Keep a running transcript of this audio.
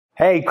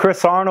Hey,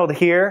 Chris Arnold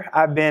here.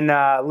 I've been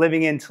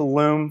living in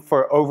Tulum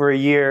for over a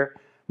year.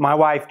 My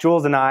wife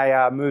Jules and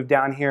I moved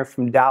down here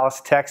from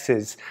Dallas,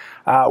 Texas.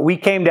 We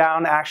came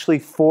down actually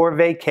for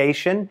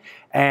vacation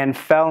and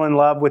fell in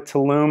love with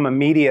Tulum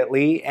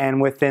immediately. And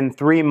within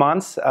 3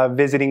 months of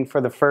visiting for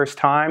the first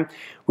time,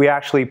 we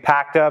actually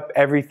packed up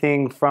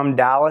everything from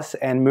Dallas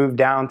and moved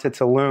down to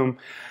Tulum.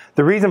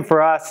 The reason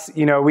for us,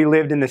 we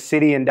lived in the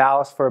city in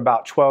Dallas for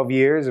about 12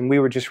 years and we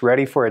were just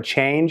ready for a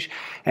change.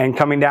 And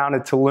coming down to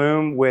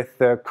Tulum with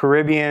the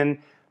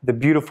Caribbean, the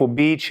beautiful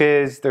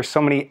beaches, there's so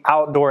many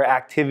outdoor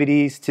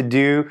activities to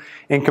do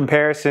in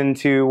comparison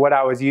to what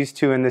I was used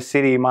to in the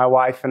city. My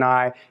wife and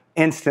I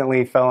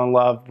instantly fell in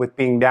love with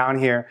being down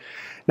here.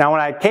 Now, when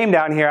I came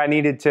down here, I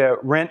needed to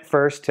rent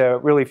first to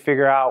really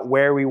figure out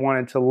where we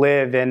wanted to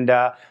live. And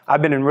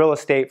I've been in real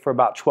estate for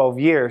about 12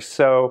 years.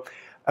 So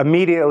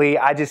immediately,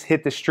 I just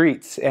hit the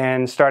streets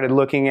and started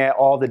looking at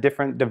all the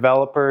different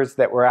developers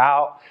that were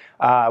out.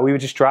 We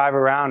would just drive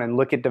around and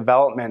look at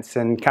developments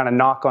and kind of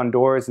knock on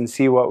doors and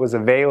see what was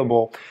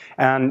available.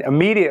 And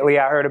immediately,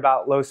 I heard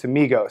about Los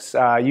Amigos.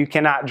 You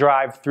cannot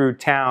drive through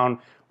town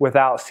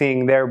without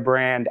seeing their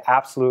brand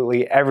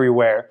absolutely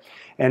everywhere.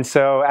 And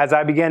so as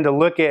I began to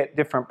look at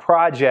different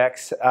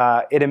projects,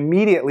 it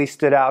immediately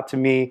stood out to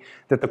me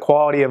that the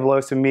quality of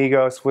Los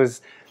Amigos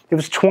was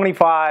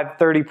 25,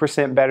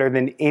 30% better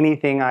than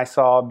anything I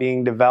saw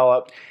being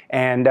developed.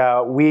 And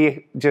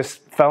we just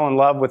fell in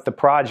love with the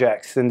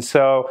projects. And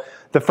so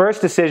the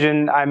first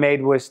decision I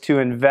made was to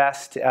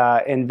invest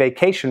in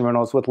vacation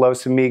rentals with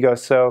Los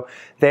Amigos. So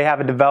they have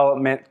a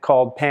development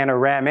called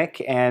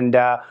Panoramic, and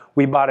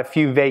we bought a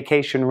few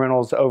vacation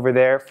rentals over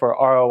there for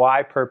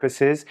ROI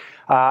purposes.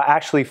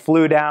 Actually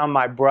flew down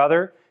my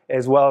brother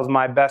as well as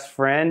my best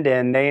friend,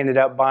 and they ended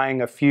up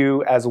buying a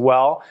few as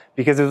well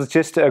because it was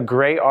just a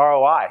great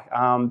ROI.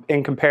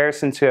 In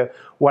comparison to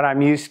what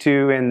I'm used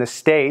to in the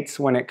States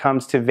when it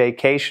comes to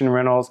vacation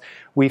rentals,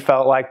 we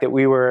felt like that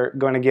we were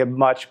going to get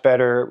much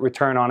better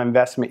return on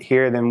investment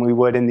here than we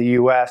would in the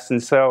US.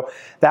 And so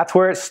that's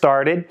where it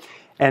started.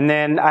 And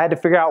then I had to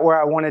figure out where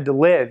I wanted to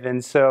live.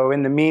 And so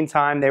in the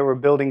meantime, they were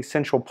building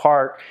Central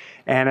Park.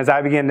 And as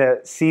I began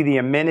to see the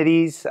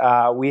amenities,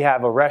 we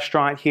have a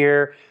restaurant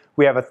here.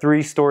 We have a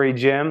 3-story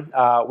gym,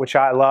 which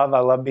I love. I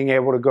love being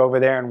able to go over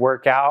there and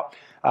work out.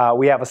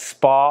 We have a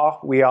spa.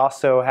 We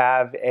also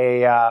have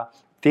a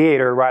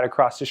theater right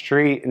across the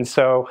street. And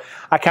so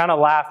I kind of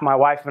laugh, my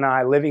wife and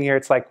I living here,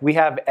 it's like we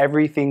have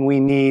everything we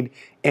need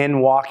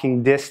in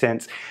walking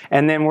distance.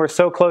 And then we're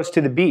so close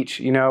to the beach,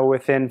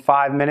 within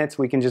 5 minutes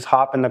we can just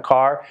hop in the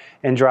car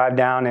and drive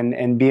down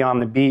and be on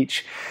the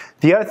beach.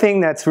 The other thing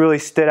that's really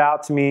stood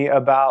out to me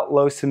about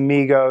Los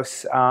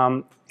Amigos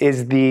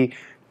is the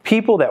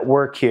people that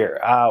work here.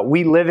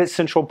 We live at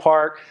Central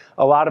Park.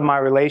 A lot of my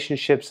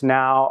relationships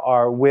now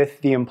are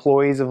with the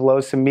employees of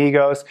Los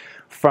Amigos,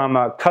 from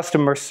a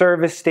customer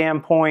service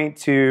standpoint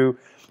to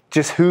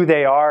just who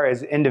they are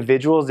as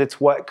individuals. It's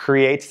what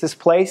creates this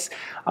place.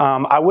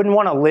 I wouldn't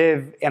want to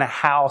live in a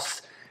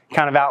house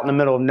kind of out in the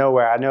middle of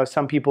nowhere. I know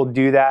some people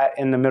do that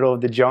in the middle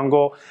of the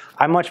jungle.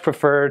 I much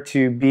prefer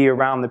to be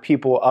around the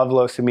people of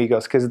Los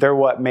Amigos because they're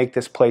what make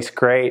this place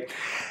great.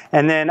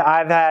 And then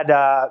I've had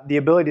the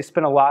ability to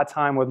spend a lot of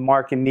time with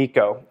Mark and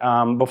Nico.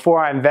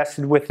 Before I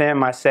invested with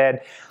them, I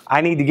said, I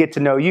need to get to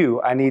know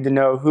you. I need to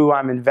know who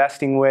I'm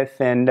investing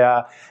with, and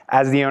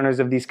as the owners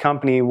of these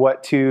companies,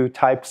 what two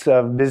types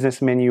of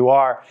businessmen you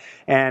are.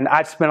 And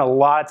I've spent a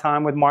lot of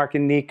time with Mark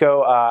and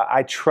Nico.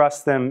 I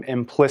trust them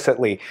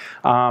implicitly.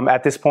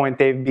 At this point,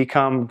 they've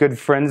become good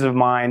friends of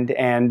mine,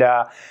 and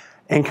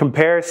in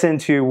comparison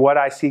to what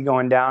I see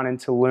going down in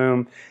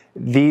Tulum,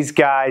 these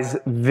guys'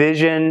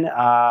 vision,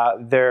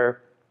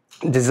 their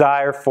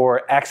desire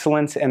for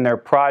excellence in their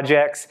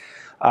projects,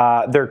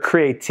 their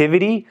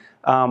creativity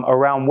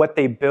around what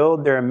they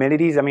build, their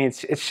amenities. I mean,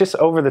 it's just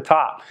over the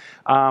top.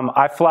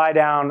 I fly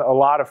down a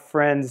lot of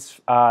friends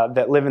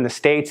that live in the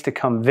States to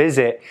come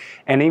visit,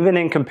 and even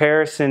in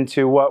comparison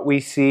to what we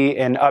see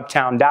in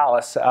uptown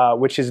Dallas,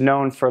 which is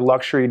known for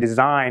luxury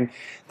design,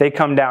 they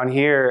come down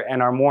here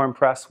and are more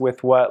impressed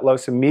with what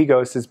Los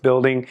Amigos is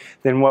building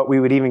than what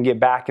we would even get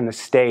back in the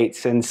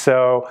States. And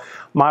so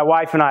my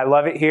wife and I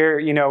love it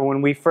here.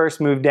 When we first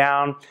moved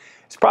down,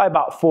 it's probably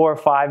about 4 or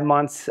 5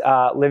 months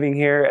living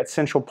here at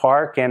Central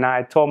Park, and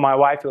I told my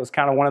wife, it was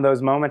kind of one of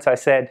those moments, I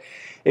said,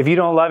 if you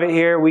don't love it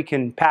here, we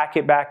can pack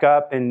it back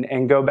up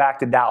and go back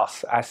to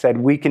Dallas. I said,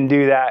 we can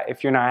do that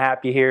if you're not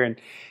happy here.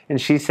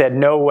 And she said,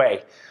 no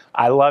way.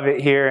 I love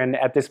it here, and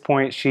at this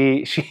point,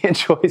 she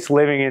enjoys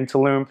living in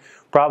Tulum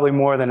probably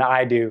more than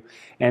I do.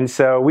 And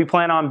so we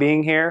plan on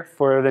being here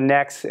for the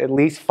next at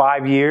least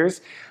 5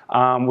 years.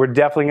 We're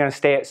definitely going to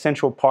stay at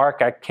Central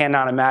Park. I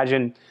cannot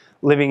imagine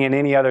living in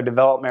any other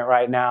development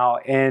right now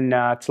in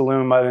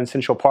Tulum other than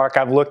Central Park.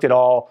 I've looked at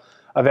all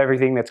of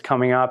everything that's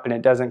coming up and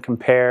it doesn't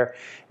compare.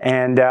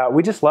 And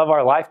we just love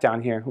our life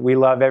down here. We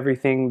love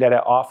everything that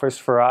it offers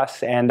for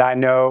us. And I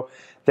know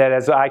that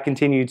as I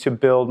continue to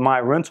build my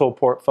rental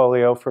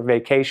portfolio for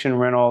vacation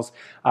rentals,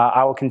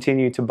 I will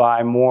continue to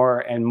buy more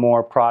and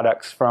more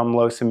products from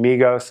Los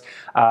Amigos.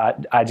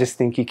 I just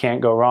think you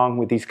can't go wrong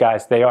with these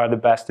guys. They are the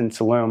best in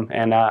Tulum,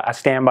 and I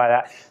stand by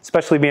that,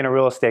 especially being a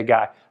real estate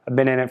guy. I've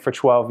been in it for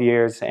 12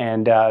 years,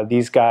 and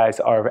these guys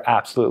are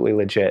absolutely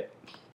legit.